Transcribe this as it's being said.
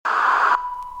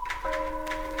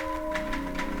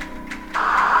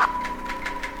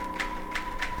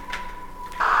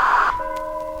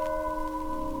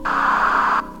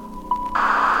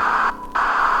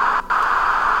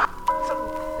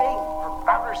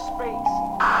space.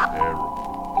 Terrible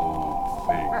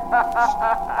things.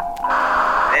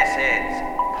 This is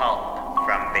Pulp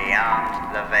from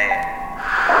Beyond the Veil.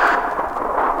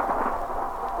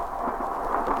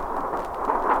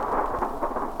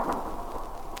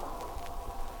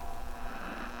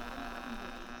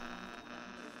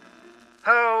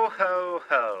 Ho, ho,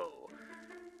 ho.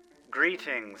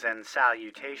 Greetings and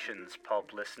salutations,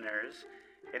 Pulp listeners.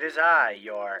 It is I,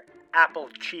 your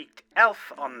apple-cheeked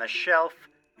elf on the shelf,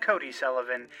 Cody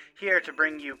Sullivan, here to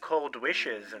bring you cold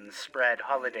wishes and spread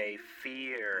holiday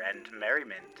fear and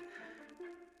merriment.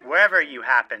 Wherever you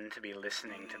happen to be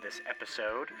listening to this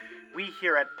episode, we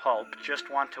here at Pulp just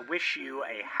want to wish you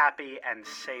a happy and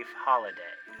safe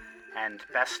holiday, and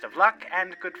best of luck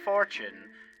and good fortune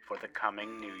for the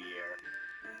coming new year.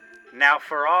 Now,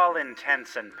 for all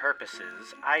intents and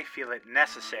purposes, I feel it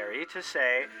necessary to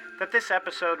say that this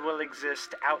episode will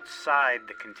exist outside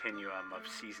the continuum of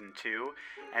Season 2,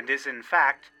 and is in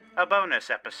fact a bonus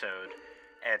episode,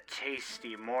 a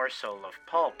tasty morsel of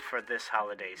pulp for this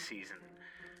holiday season.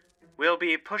 We'll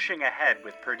be pushing ahead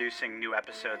with producing new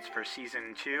episodes for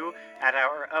Season 2 at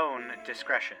our own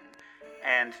discretion,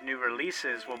 and new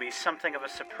releases will be something of a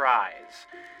surprise.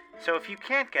 So if you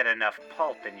can't get enough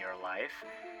pulp in your life,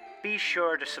 be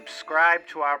sure to subscribe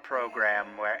to our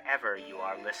program wherever you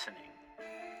are listening.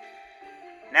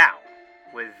 Now,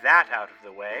 with that out of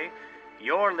the way,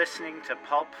 you're listening to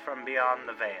Pulp from Beyond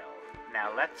the Veil.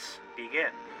 Now let's begin.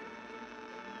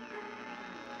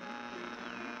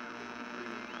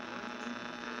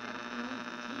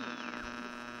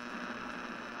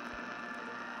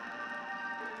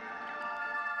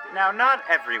 Now, not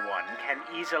everyone can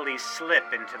easily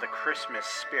slip into the Christmas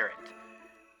spirit.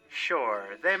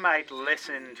 Sure, they might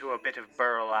listen to a bit of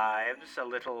Burl Ives, a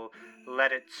little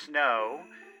Let It Snow.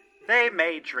 They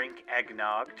may drink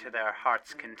eggnog to their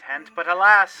heart's content, but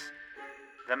alas,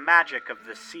 the magic of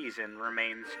the season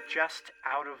remains just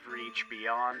out of reach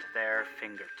beyond their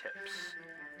fingertips.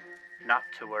 Not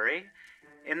to worry.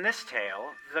 In this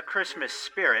tale, the Christmas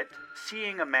spirit,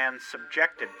 seeing a man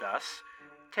subjected thus,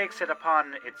 takes it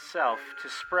upon itself to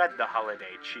spread the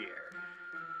holiday cheer.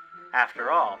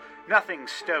 After all, nothing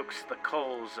stokes the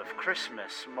coals of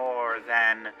Christmas more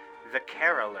than the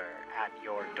caroler at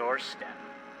your doorstep.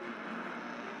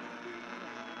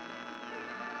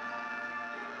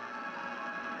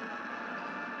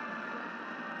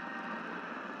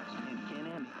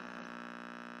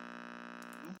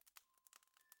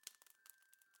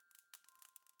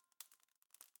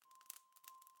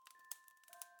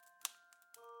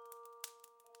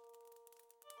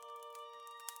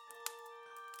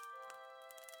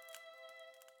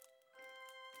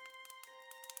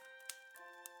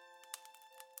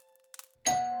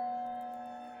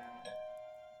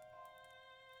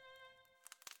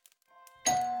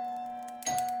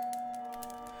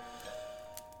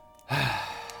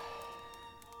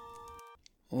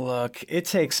 Look, it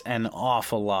takes an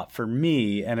awful lot for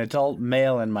me, an adult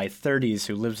male in my 30s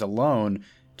who lives alone,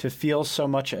 to feel so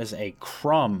much as a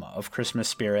crumb of Christmas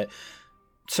spirit.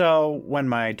 So, when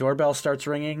my doorbell starts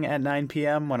ringing at 9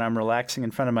 p.m. when I'm relaxing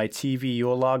in front of my TV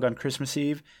Yule log on Christmas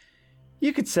Eve,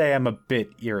 you could say I'm a bit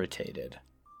irritated.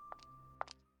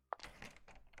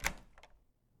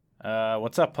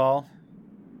 What's up, Paul?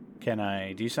 Can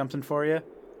I do something for you?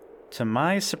 To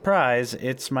my surprise,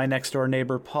 it's my next-door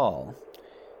neighbor, Paul.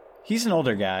 He's an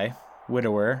older guy,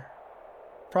 widower,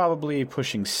 probably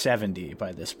pushing 70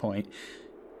 by this point.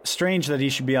 Strange that he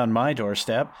should be on my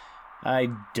doorstep. I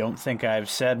don't think I've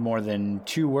said more than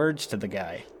 2 words to the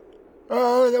guy.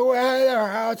 Oh, the weather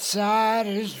outside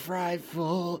is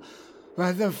frightful,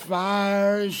 but the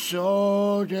fire is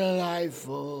so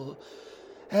delightful.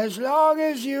 As long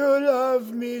as you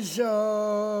love me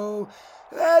so,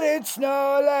 let it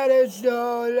snow, let it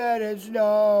snow, let it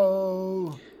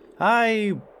snow.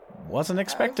 I wasn't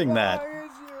expecting that.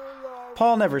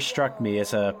 Paul never struck me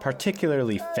as a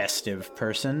particularly festive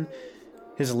person.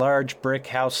 His large brick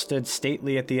house stood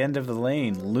stately at the end of the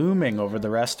lane, looming over the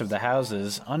rest of the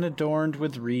houses, unadorned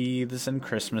with wreaths and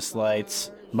Christmas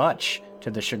lights, much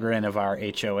to the chagrin of our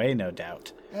HOA, no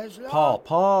doubt.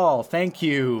 Paul, thank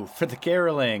you for the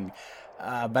caroling.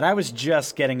 But I was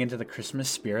just getting into the Christmas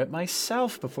spirit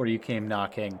myself before you came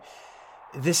knocking.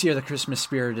 This year the Christmas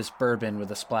spirit is bourbon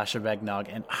with a splash of eggnog,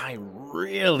 and I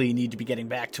really need to be getting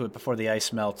back to it before the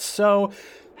ice melts. So,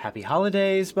 happy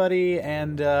holidays, buddy,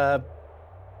 and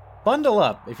bundle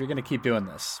up if you're going to keep doing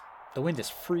this. The wind is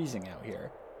freezing out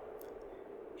here.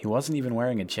 He wasn't even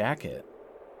wearing a jacket,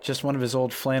 just one of his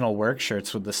old flannel work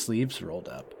shirts with the sleeves rolled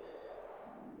up.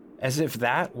 As if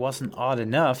that wasn't odd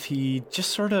enough, he just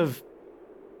sort of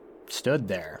stood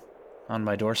there on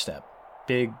my doorstep,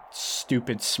 big,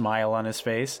 stupid smile on his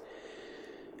face.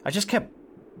 I just kept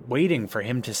waiting for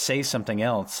him to say something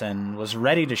else and was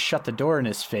ready to shut the door in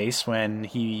his face when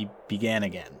he began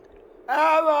again.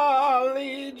 Have a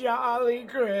holly jolly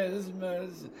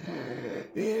Christmas.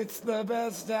 It's the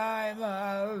best time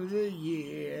of the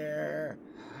year.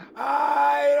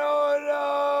 I don't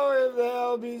know if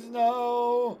there'll be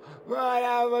snow, but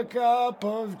have a cup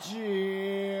of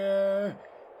cheer.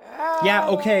 Yeah,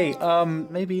 okay,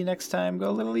 maybe next time go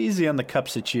a little easy on the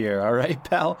cups of cheer, all right,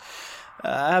 pal?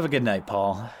 Have a good night,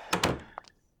 Paul.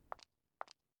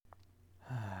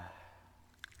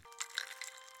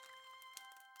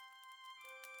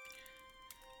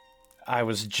 I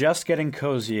was just getting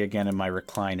cozy again in my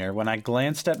recliner when I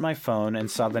glanced at my phone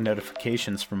and saw the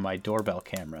notifications from my doorbell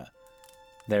camera.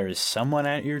 There is someone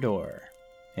at your door.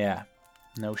 Yeah,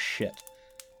 no shit.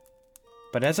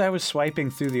 But as I was swiping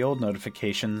through the old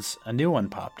notifications, a new one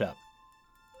popped up.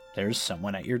 There's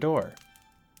someone at your door.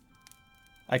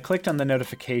 I clicked on the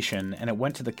notification and it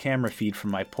went to the camera feed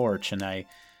from my porch, and I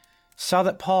saw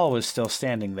that Paul was still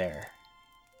standing there.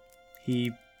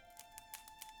 He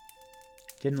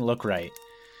didn't look right.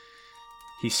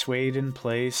 He swayed in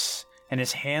place, and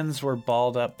his hands were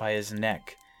balled up by his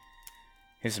neck.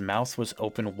 His mouth was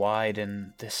open wide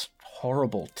in this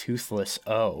horrible toothless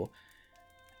O,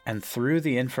 and through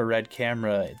the infrared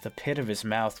camera, the pit of his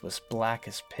mouth was black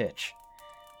as pitch.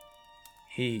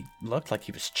 He looked like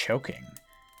he was choking.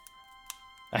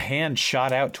 A hand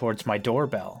shot out towards my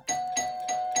doorbell.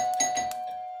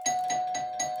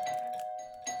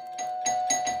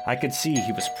 I could see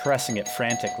he was pressing it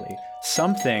frantically.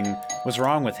 Something was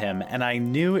wrong with him, and I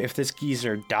knew if this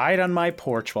geezer died on my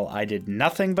porch while I did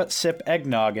nothing but sip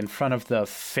eggnog in front of the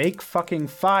fake fucking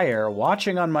fire,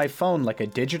 watching on my phone like a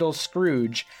digital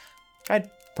Scrooge, I'd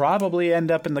probably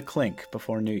end up in the clink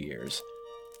before New Year's.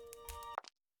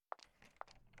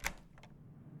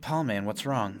 Paul, man, what's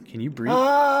wrong? Can you breathe?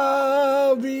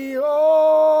 I'll be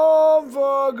home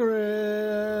for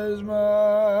Christmas.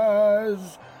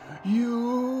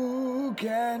 You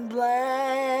can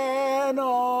plan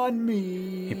on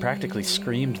me. He practically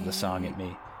screamed the song at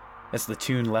me as the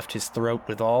tune left his throat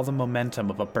with all the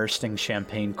momentum of a bursting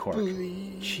champagne cork.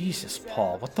 Jesus,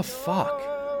 Paul, what the fuck?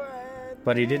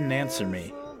 But he didn't answer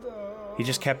me. He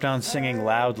just kept on singing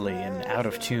loudly and out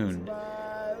of tune.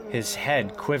 His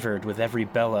head quivered with every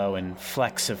bellow, and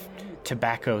flecks of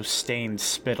tobacco-stained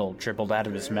spittle dribbled out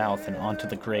of his mouth and onto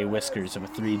the gray whiskers of a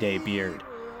 3-day beard.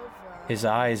 His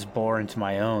eyes bore into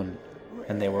my own,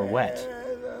 and they were wet.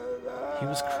 He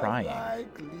was crying.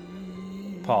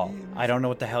 Paul, I don't know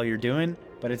what the hell you're doing,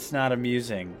 but it's not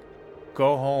amusing.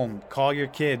 Go home, call your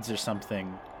kids or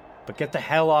something, but get the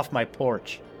hell off my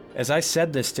porch. As I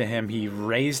said this to him, he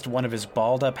raised one of his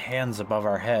balled-up hands above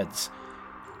our heads.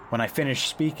 When I finished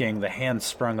speaking, the hand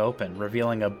sprung open,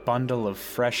 revealing a bundle of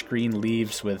fresh green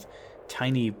leaves with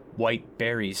tiny white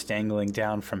berries dangling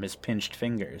down from his pinched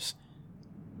fingers.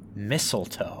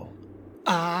 Mistletoe.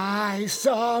 I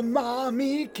saw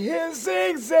Mommy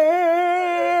kissing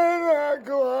Santa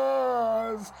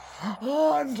Claus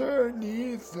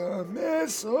underneath the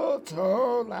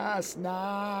mistletoe last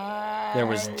night. There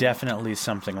was definitely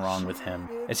something wrong with him.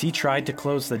 As he tried to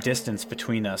close the distance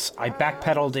between us, I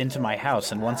backpedaled into my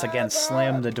house and once again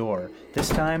slammed the door, this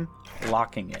time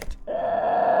locking it.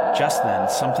 Just then,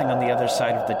 something on the other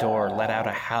side of the door let out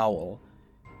a howl.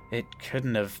 It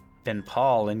couldn't have been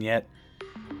Paul, and yet...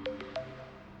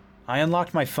 I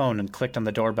unlocked my phone and clicked on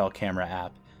the doorbell camera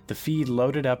app. The feed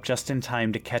loaded up just in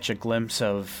time to catch a glimpse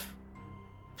of...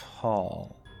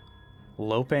 Paul.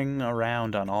 Loping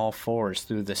around on all fours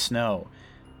through the snow,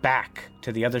 back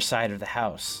to the other side of the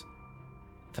house.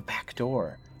 The back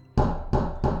door.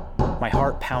 My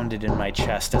heart pounded in my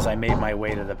chest as I made my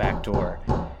way to the back door.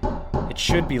 It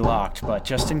should be locked, but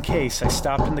just in case, I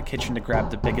stopped in the kitchen to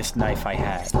grab the biggest knife I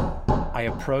had. I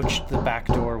approached the back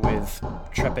door with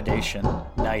trepidation,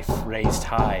 knife raised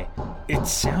high. It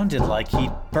sounded like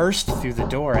he'd burst through the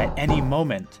door at any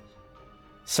moment.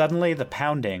 Suddenly, the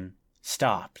pounding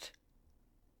stopped.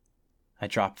 I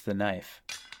dropped the knife.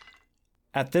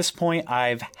 At this point,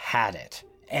 I've had it.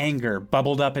 Anger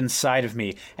bubbled up inside of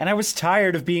me, and I was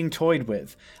tired of being toyed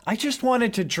with. I just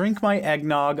wanted to drink my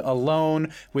eggnog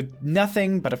alone with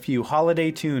nothing but a few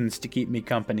holiday tunes to keep me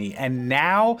company. And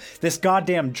now, this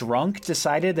goddamn drunk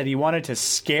decided that he wanted to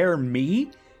scare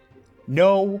me?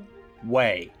 No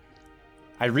way.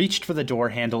 I reached for the door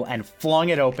handle and flung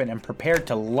it open and prepared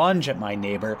to lunge at my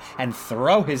neighbor and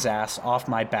throw his ass off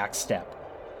my back step.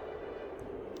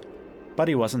 But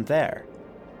he wasn't there.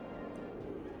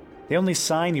 The only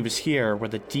sign he was here were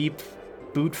the deep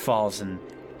boot falls and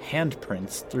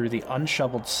handprints through the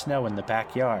unshoveled snow in the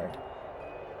backyard.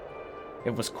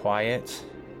 It was quiet,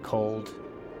 cold,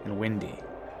 and windy.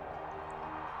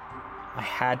 I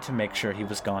had to make sure he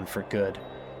was gone for good.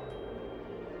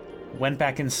 Went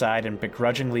back inside and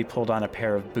begrudgingly pulled on a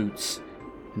pair of boots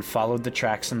and followed the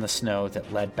tracks in the snow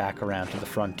that led back around to the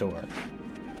front door.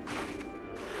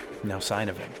 No sign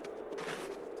of him.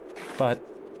 But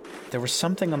there was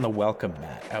something on the welcome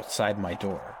mat outside my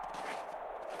door.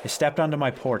 I stepped onto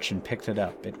my porch and picked it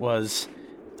up. It was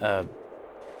a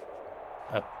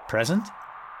present?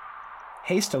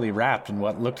 Hastily wrapped in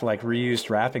what looked like reused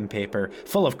wrapping paper,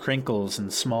 full of crinkles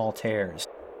and small tears.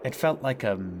 It felt like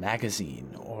a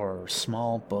magazine or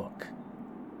small book.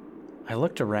 I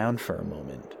looked around for a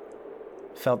moment,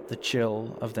 felt the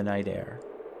chill of the night air,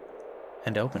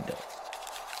 and opened it.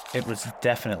 It was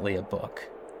definitely a book,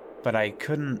 but I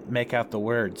couldn't make out the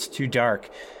words, too dark.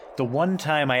 The one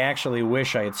time I actually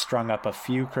wish I had strung up a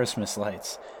few Christmas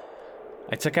lights.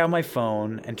 I took out my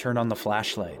phone and turned on the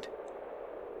flashlight.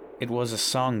 It was a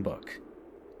songbook.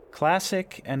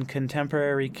 Classic and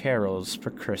contemporary carols for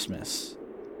Christmas.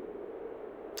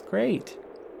 Great.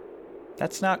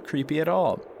 That's not creepy at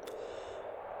all.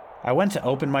 I went to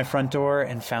open my front door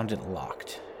and found it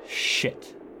locked.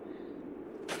 Shit.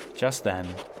 Just then,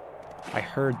 I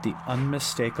heard the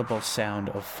unmistakable sound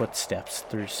of footsteps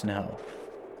through snow.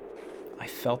 I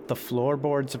felt the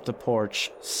floorboards of the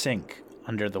porch sink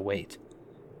under the weight.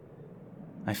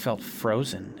 I felt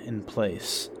frozen in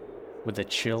place, with a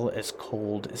chill as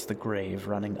cold as the grave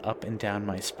running up and down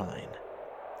my spine.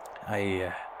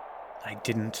 I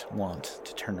didn't want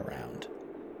to turn around.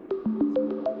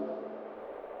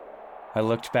 I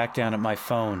looked back down at my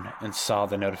phone and saw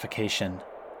the notification.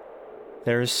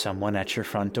 There is someone at your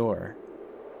front door.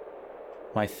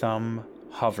 My thumb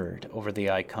hovered over the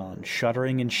icon,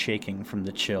 shuddering and shaking from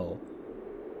the chill.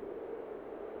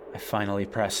 I finally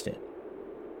pressed it.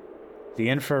 The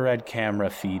infrared camera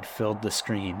feed filled the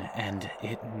screen, and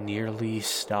it nearly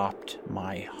stopped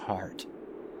my heart.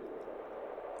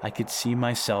 I could see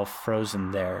myself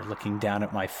frozen there, looking down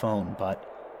at my phone, but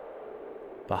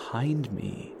behind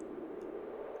me,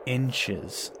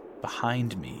 inches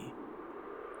behind me,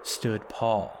 stood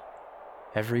Paul,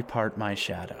 every part my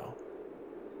shadow,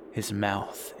 his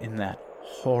mouth in that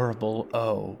horrible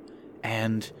O,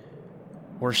 and,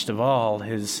 worst of all,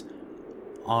 his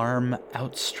arm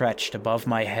outstretched above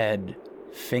my head,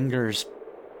 fingers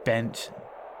bent,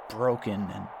 broken,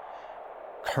 and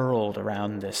curled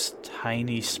around this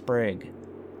tiny sprig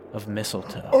of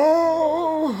mistletoe.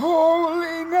 Oh,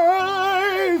 holy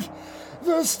night!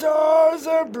 The stars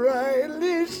are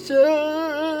brightly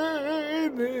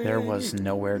shining. There was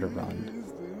nowhere to run.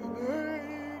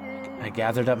 I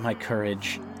gathered up my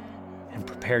courage and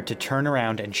prepared to turn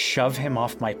around and shove him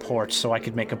off my porch so I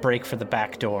could make a break for the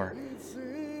back door.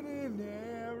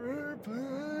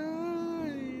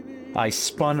 I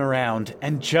spun around,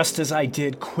 and just as I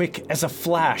did, quick as a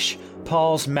flash,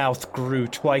 Paul's mouth grew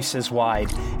twice as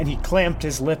wide, and he clamped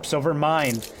his lips over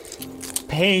mine.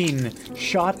 Pain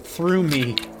shot through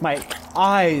me. My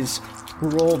eyes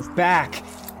rolled back,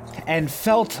 and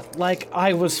felt like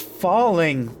I was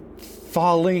falling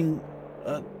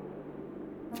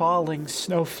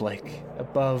snowflake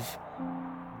above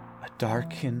a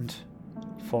darkened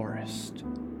forest.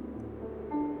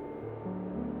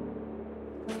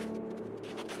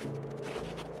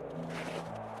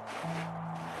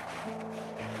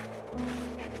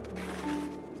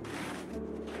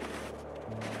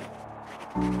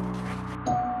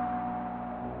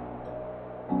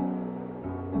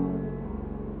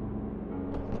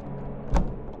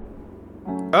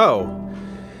 Oh.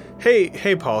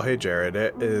 Hey Paul, hey Jared.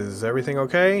 Is everything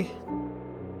okay?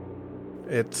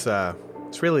 It's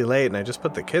really late and I just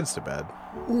put the kids to bed.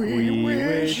 We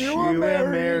wish you a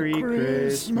Merry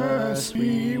Christmas.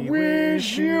 We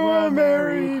wish you a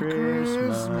Merry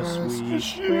Christmas. We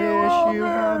wish you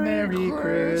a Merry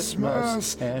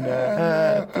Christmas and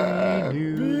a Happy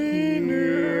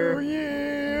New Year.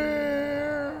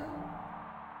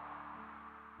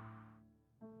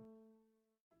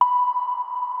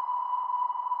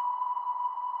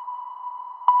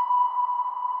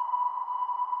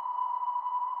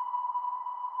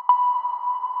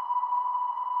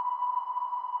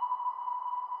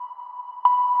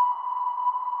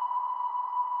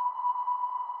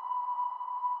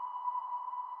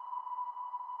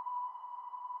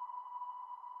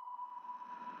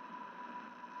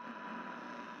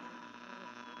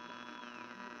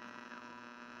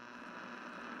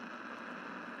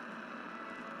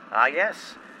 Ah,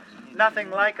 yes. Nothing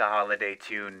like a holiday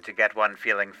tune to get one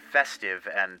feeling festive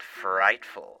and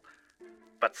frightful.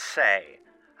 But say,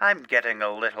 I'm getting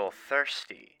a little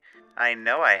thirsty. I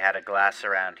know I had a glass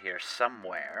around here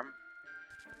somewhere.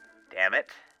 Damn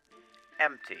it.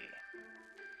 Empty.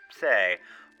 Say,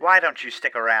 why don't you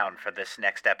stick around for this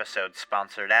next episode's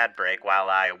sponsored ad break while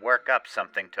I work up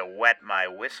something to wet my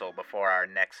whistle before our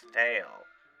next tale?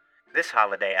 This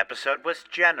holiday episode was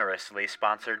generously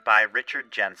sponsored by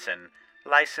Richard Jensen,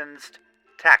 licensed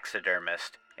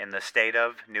taxidermist in the state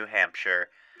of New Hampshire,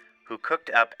 who cooked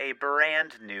up a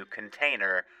brand new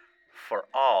container for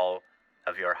all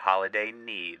of your holiday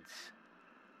needs.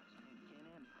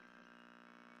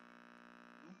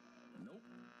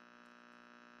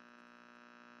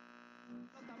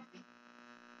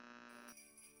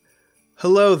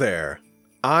 Hello there.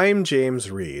 I'm James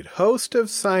Reed, host of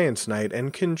Science Night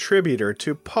and contributor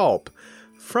to Pulp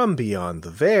from Beyond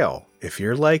the Veil. If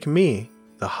you're like me,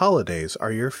 the holidays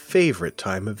are your favorite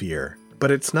time of year. But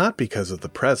it's not because of the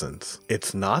presents.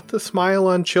 It's not the smile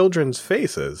on children's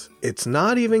faces. It's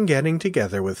not even getting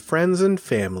together with friends and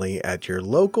family at your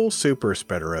local super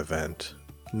spreader event.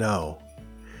 No.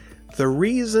 The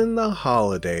reason the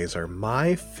holidays are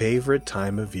my favorite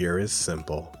time of year is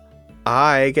simple.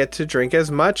 I get to drink as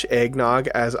much eggnog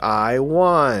as I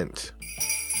want.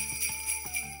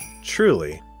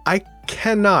 Truly, I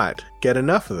cannot get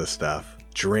enough of the stuff.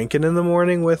 Drink it in the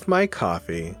morning with my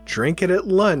coffee. Drink it at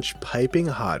lunch piping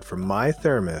hot from my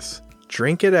thermos.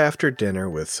 Drink it after dinner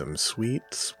with some sweet,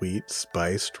 sweet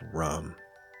spiced rum.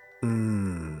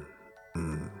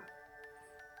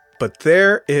 But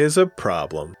there is a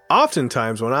problem.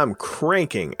 Oftentimes when I'm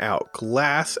cranking out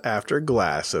glass after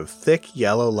glass of thick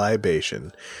yellow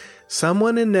libation,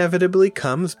 someone inevitably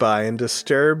comes by and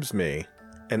disturbs me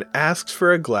and asks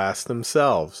for a glass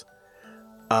themselves.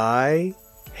 I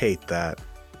hate that.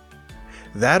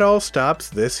 That all stops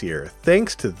this year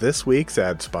thanks to this week's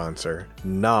ad sponsor,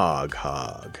 Nog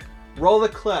Hog. Roll the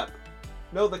clip.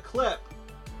 No, the clip.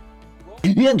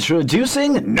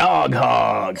 Introducing Nog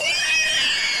Hog.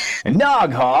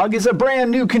 Nog Hog is a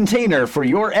brand new container for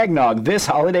your eggnog this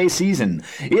holiday season.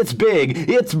 It's big,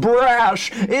 it's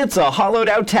brash, it's a hollowed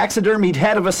out taxidermied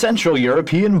head of a Central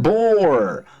European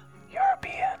boar.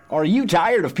 Are you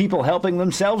tired of people helping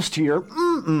themselves to your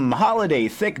holiday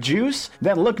thick juice?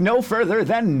 Then look no further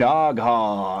than Nog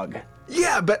Hog.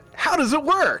 Yeah, but how does it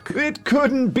work? It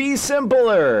couldn't be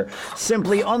simpler.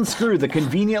 Simply unscrew the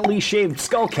conveniently shaved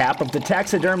skull cap of the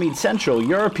taxidermied Central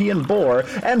European boar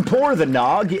and pour the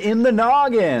nog in the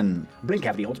noggin. Brain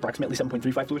cavity holds approximately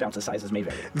 7.35 fluid ounces. Sizes may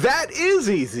vary. That is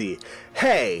easy.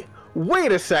 Hey,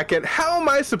 wait a second. How am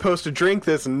I supposed to drink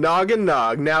this noggin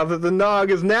nog now that the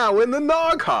nog is now in the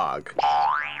Nog Hog?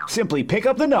 Simply pick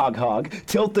up the Nog Hog,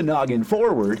 tilt the noggin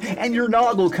forward, and your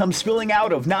nog will come spilling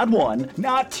out of not one,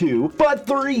 not two, but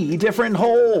 3 different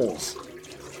holes.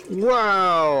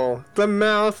 Wow, the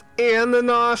mouth and the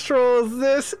nostrils.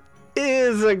 This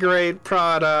is a great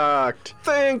product.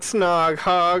 Thanks, Nog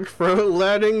Hog, for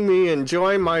letting me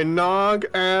enjoy my nog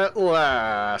at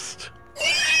last.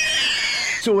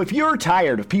 So if you're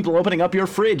tired of people opening up your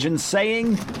fridge and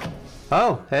saying,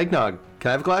 Oh, eggnog. Can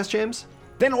I have a glass, James?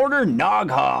 then order Nog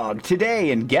Hog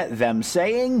today and get them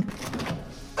saying,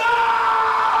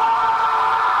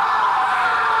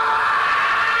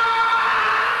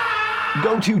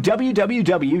 Go to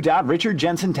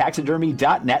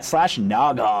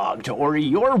www.richardjensentaxidermy.net/noghog to order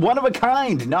your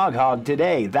one-of-a-kind Nog Hog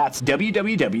today. That's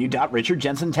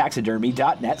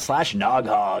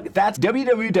www.richardjensentaxidermy.net/noghog. That's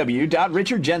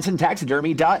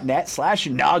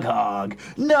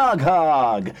www.richardjensentaxidermy.net/noghog. Nog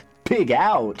Hog. Pig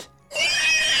out.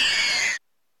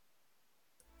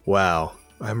 Wow,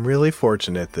 I'm really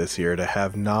fortunate this year to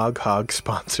have Nog Hog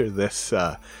sponsor this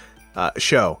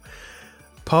show.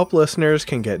 Pulp listeners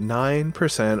can get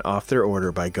 9% off their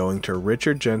order by going to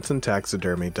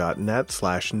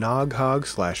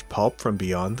richardjensentaxidermy.net/noghog/pulp from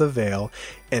Beyond the Veil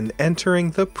and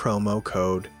entering the promo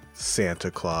code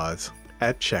Santa Claus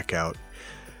at checkout.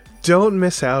 Don't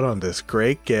miss out on this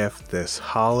great gift this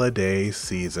holiday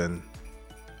season.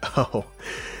 Oh,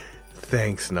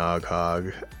 thanks, Nog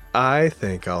Hog. I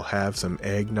think I'll have some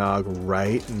eggnog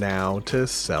right now to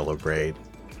celebrate.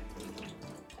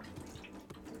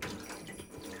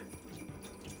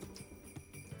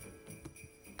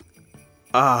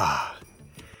 Ah,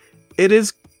 it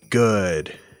is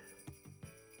good.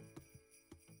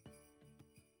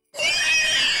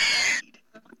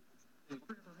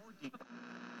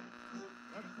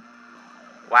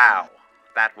 Wow,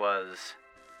 that was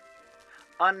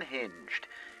unhinged.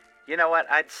 You know what,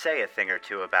 I'd say a thing or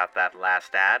two about that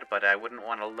last ad, but I wouldn't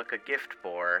want to look a gift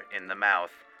boar in the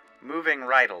mouth. Moving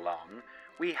right along,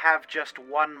 we have just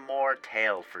one more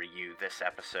tale for you this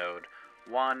episode.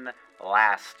 one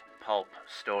last pulp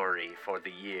story for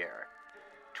the year.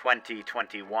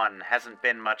 2021 hasn't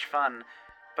been much fun,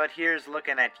 but here's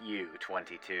looking at you,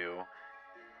 22.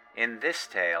 In this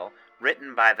tale,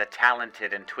 written by the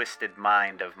talented and twisted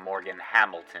mind of Morgan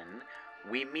Hamilton,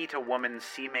 we meet a woman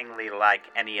seemingly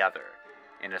like any other,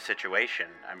 in a situation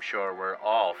I'm sure we're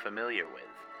all familiar with.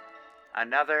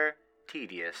 Another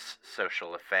tedious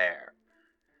social affair.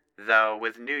 Though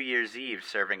with New Year's Eve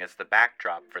serving as the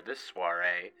backdrop for this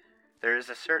soiree, there is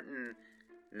a certain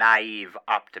naive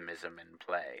optimism in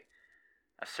play,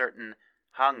 a certain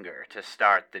hunger to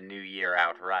start the new year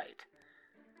out right.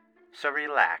 So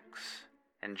relax,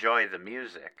 enjoy the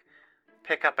music,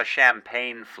 pick up a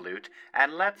champagne flute,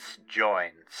 and let's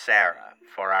join Sarah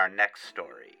for our next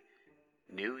story.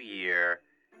 New Year,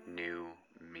 New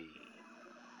Me.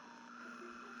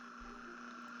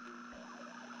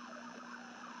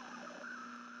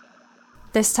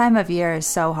 This time of year is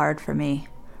so hard for me.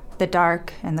 The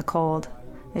dark and the cold,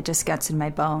 it just gets in my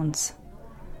bones.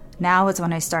 Now is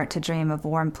when I start to dream of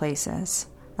warm places,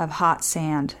 of hot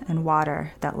sand and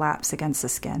water that laps against the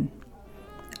skin.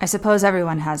 I suppose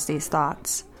everyone has these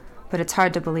thoughts, but it's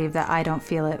hard to believe that I don't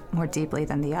feel it more deeply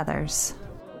than the others.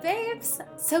 Babes,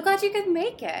 so glad you could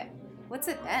make it. What's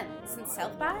it been, since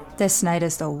South by? This night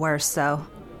is the worst, though.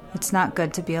 It's not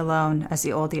good to be alone as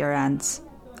the old year ends.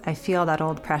 I feel that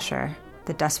old pressure,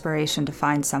 the desperation to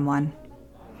find someone.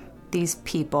 These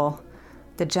people,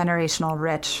 the generational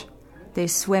rich, they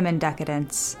swim in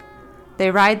decadence. They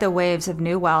ride the waves of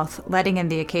new wealth, letting in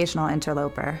the occasional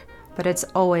interloper, but it's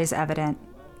always evident.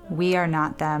 We are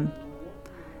not them.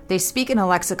 They speak in a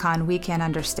lexicon we can't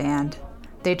understand.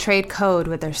 They trade code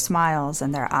with their smiles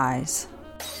and their eyes.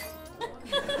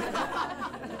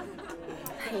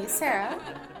 Hey, Sarah.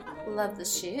 Love the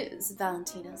shoes,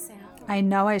 Valentino Sam. I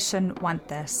know I shouldn't want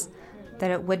this,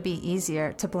 that it would be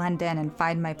easier to blend in and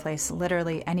find my place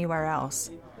literally anywhere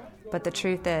else. But the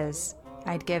truth is,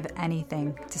 I'd give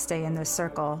anything to stay in this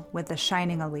circle with the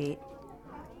shining elite.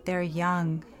 They're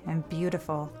young and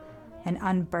beautiful and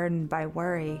unburdened by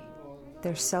worry.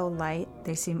 They're so light,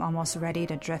 they seem almost ready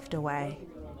to drift away.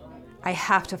 I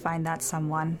have to find that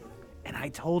someone. And I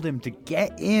told him to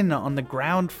get in on the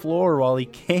ground floor while he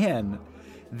can.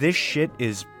 This shit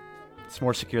it's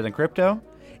more secure than crypto.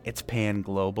 It's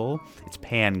pan-global. It's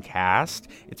pan-caste.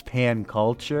 It's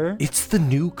pan-culture. It's the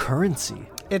new currency.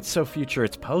 It's so future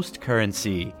it's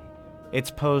post-currency.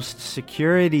 It's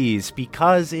post-securities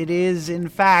because it is, in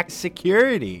fact,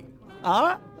 security.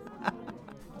 Huh?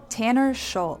 Tanner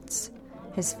Schultz.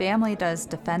 His family does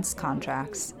defense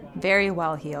contracts. Very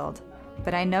well-heeled.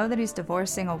 But I know that he's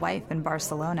divorcing a wife in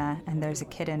Barcelona and there's a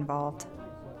kid involved.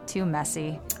 Too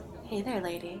messy. Hey there,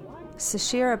 lady.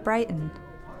 Sashira Brighton.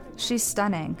 She's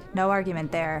stunning, no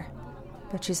argument there.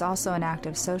 But she's also an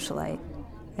active socialite.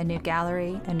 A new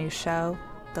gallery, a new show,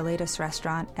 the latest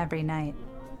restaurant every night.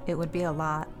 It would be a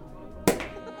lot.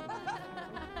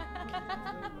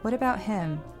 What about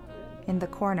him? In the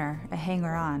corner, a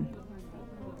hanger-on.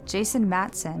 Jason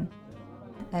Matson,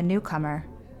 a newcomer.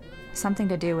 Something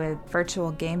to do with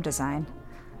virtual game design.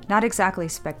 Not exactly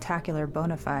spectacular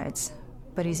bona fides,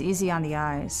 but he's easy on the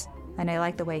eyes, and I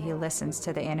like the way he listens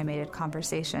to the animated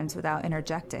conversations without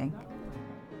interjecting.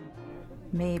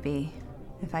 Maybe,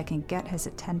 if I can get his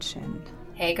attention.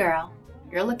 Hey, girl.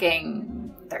 You're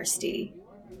looking thirsty.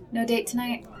 No date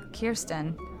tonight?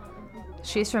 Kirsten.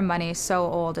 She's from money so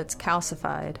old it's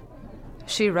calcified.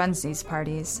 She runs these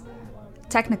parties.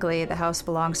 Technically, the house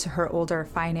belongs to her older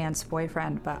finance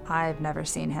boyfriend, but I've never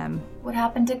seen him. What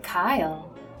happened to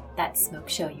Kyle? That smoke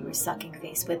show you were sucking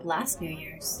face with last New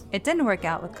Year's. It didn't work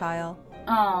out with Kyle.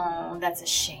 Oh, that's a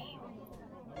shame.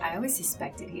 I always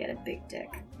suspected he had a big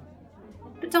dick.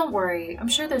 But don't worry, I'm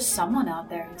sure there's someone out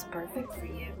there who's perfect for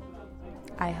you.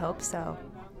 I hope so.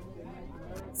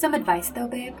 Some advice though,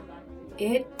 babe.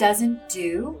 It doesn't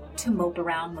do to mope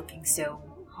around looking so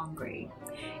hungry.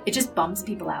 It just bums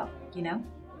people out, you know?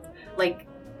 Like,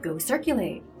 go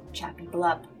circulate, chat people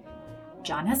up.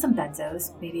 John has some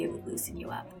benzos, maybe it would loosen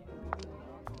you up.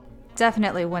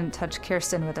 Definitely wouldn't touch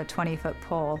Kirsten with a 20-foot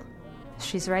pole.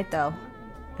 She's right, though.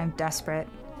 I'm desperate,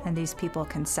 and these people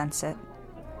can sense it.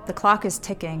 The clock is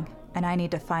ticking, and I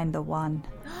need to find the one.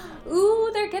 Ooh,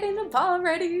 they're getting the ball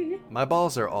ready. My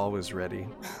balls are always ready.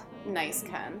 Nice,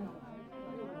 Ken.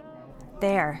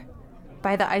 There,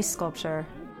 by the ice sculpture,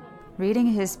 reading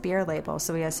his beer label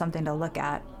so he has something to look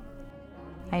at.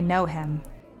 I know him.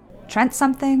 Trent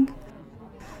something?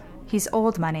 He's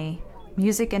old money,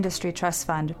 music industry trust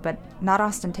fund, but not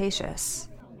ostentatious.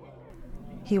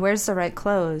 He wears the right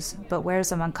clothes, but wears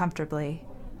them uncomfortably.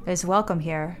 Is welcome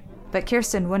here, but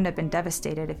Kirsten wouldn't have been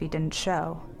devastated if he didn't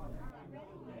show.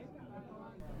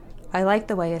 I like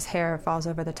the way his hair falls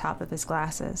over the top of his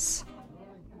glasses.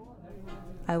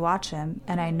 I watch him,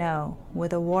 and I know,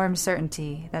 with a warm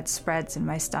certainty that spreads in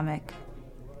my stomach,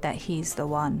 that he's the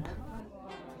one.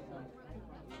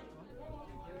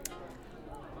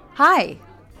 Hi,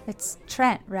 it's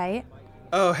Trent, right?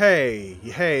 Oh, hey,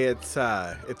 it's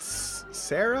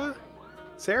Sarah?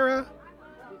 Sarah?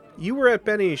 You were at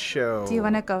Benny's show. Do you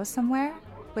want to go somewhere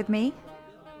with me?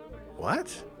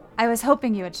 What? I was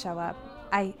hoping you would show up.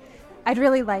 I'd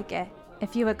really like it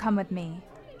if you would come with me.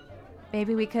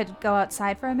 Maybe we could go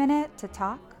outside for a minute to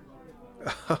talk?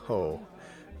 Oh,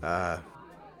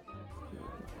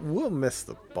 we'll miss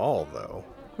the ball, though.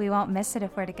 We won't miss it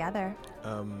if we're together.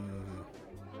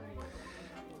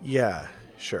 Yeah,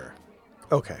 sure.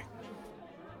 Okay.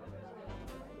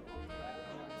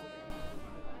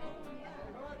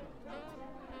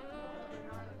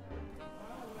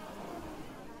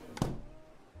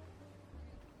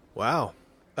 Wow.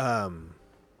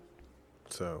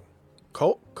 So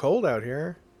cold out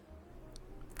here.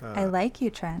 I like you,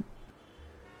 Trent.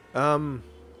 I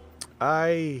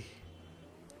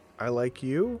like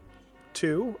you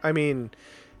too. I mean,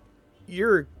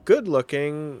 you're good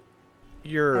looking.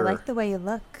 I like the way you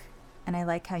look, and I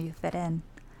like how you fit in.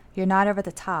 You're not over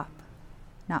the top,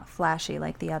 not flashy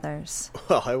like the others.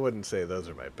 Well, I wouldn't say those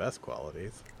are my best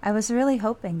qualities. I was really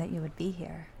hoping that you would be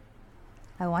here.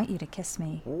 I want you to kiss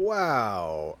me.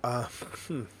 Wow.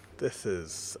 This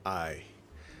is... I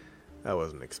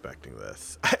wasn't expecting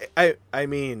this. I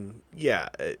mean, yeah.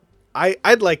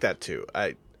 I'd like that too.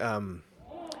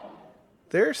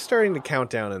 They're starting to count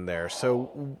down in there,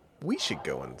 so we should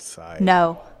go inside.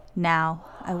 No. Now.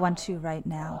 I want you right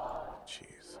now.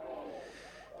 Jeez.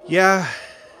 Yeah,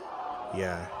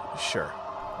 sure.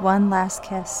 One last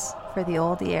kiss for the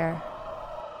old year.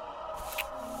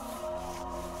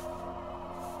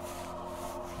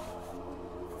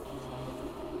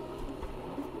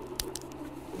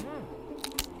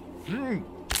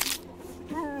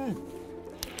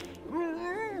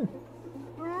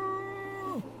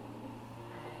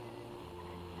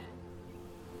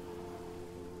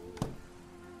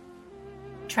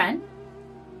 Trent?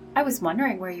 I was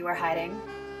wondering where you were hiding.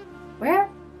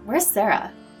 Where's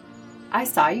Sarah? I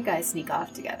saw you guys sneak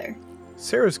off together.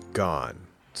 Sarah's gone.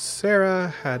 Sarah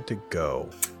had to go.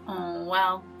 Oh,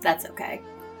 well, that's okay.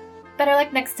 Better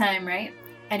luck next time, right?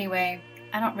 Anyway,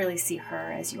 I don't really see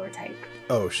her as your type.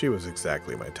 Oh, she was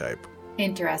exactly my type.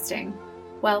 Interesting.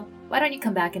 Well, why don't you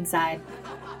come back inside?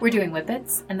 We're doing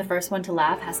whippets, and the first one to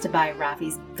laugh has to buy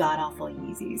Rafi's god-awful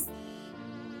Yeezys.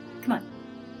 Come on.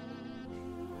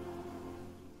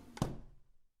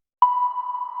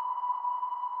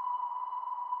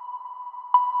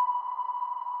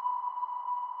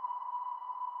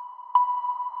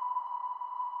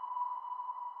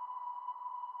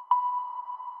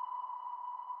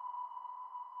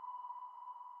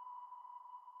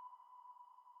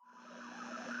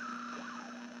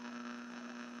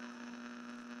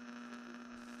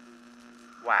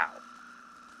 Wow.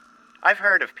 I've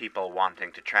heard of people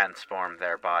wanting to transform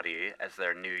their body as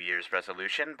their New Year's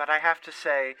resolution, but I have to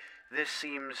say, this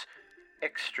seems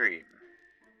extreme.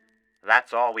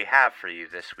 That's all we have for you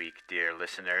this week, dear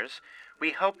listeners.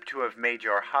 We hope to have made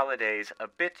your holidays a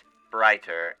bit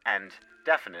brighter and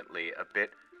definitely a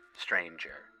bit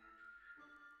stranger.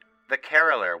 The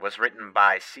Caroler was written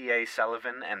by C.A.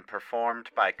 Sullivan and performed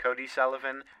by Cody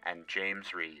Sullivan and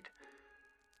James Reed.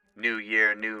 New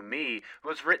Year, New Me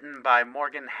was written by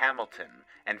Morgan Hamilton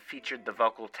and featured the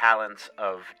vocal talents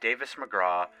of Davis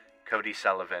McGraw, Cody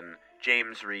Sullivan,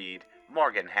 James Reed,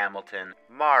 Morgan Hamilton,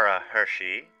 Mara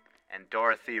Hershey, and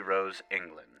Dorothy Rose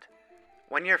England.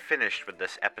 When you're finished with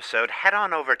this episode, head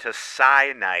on over to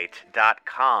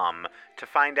SciNight.com to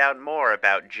find out more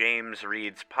about James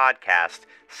Reed's podcast,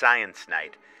 Science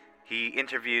Night. He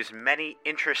interviews many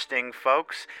interesting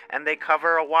folks, and they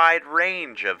cover a wide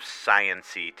range of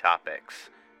science-y topics.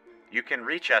 You can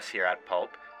reach us here at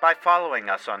Pulp by following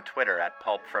us on Twitter at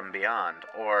PulpFromBeyond,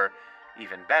 or,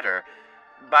 even better,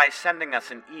 by sending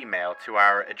us an email to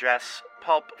our address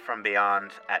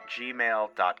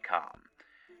pulpfrombeyond@gmail.com.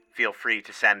 Feel free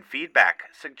to send feedback,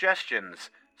 suggestions,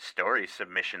 story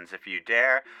submissions if you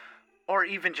dare, or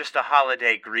even just a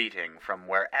holiday greeting from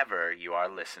wherever you are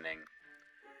listening.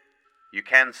 You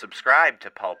can subscribe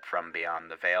to Pulp from Beyond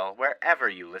the Veil wherever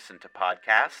you listen to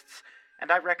podcasts,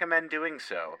 and I recommend doing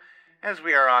so, as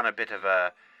we are on a bit of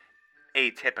a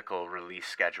atypical release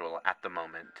schedule at the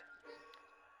moment.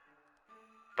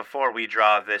 Before we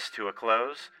draw this to a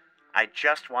close, I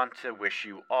just want to wish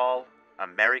you all a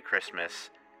Merry Christmas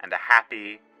and a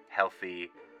happy,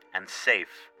 healthy, and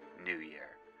safe New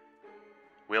Year.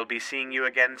 We'll be seeing you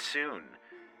again soon.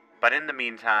 But in the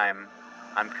meantime,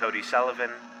 I'm Cody Sullivan,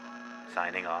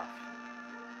 signing off.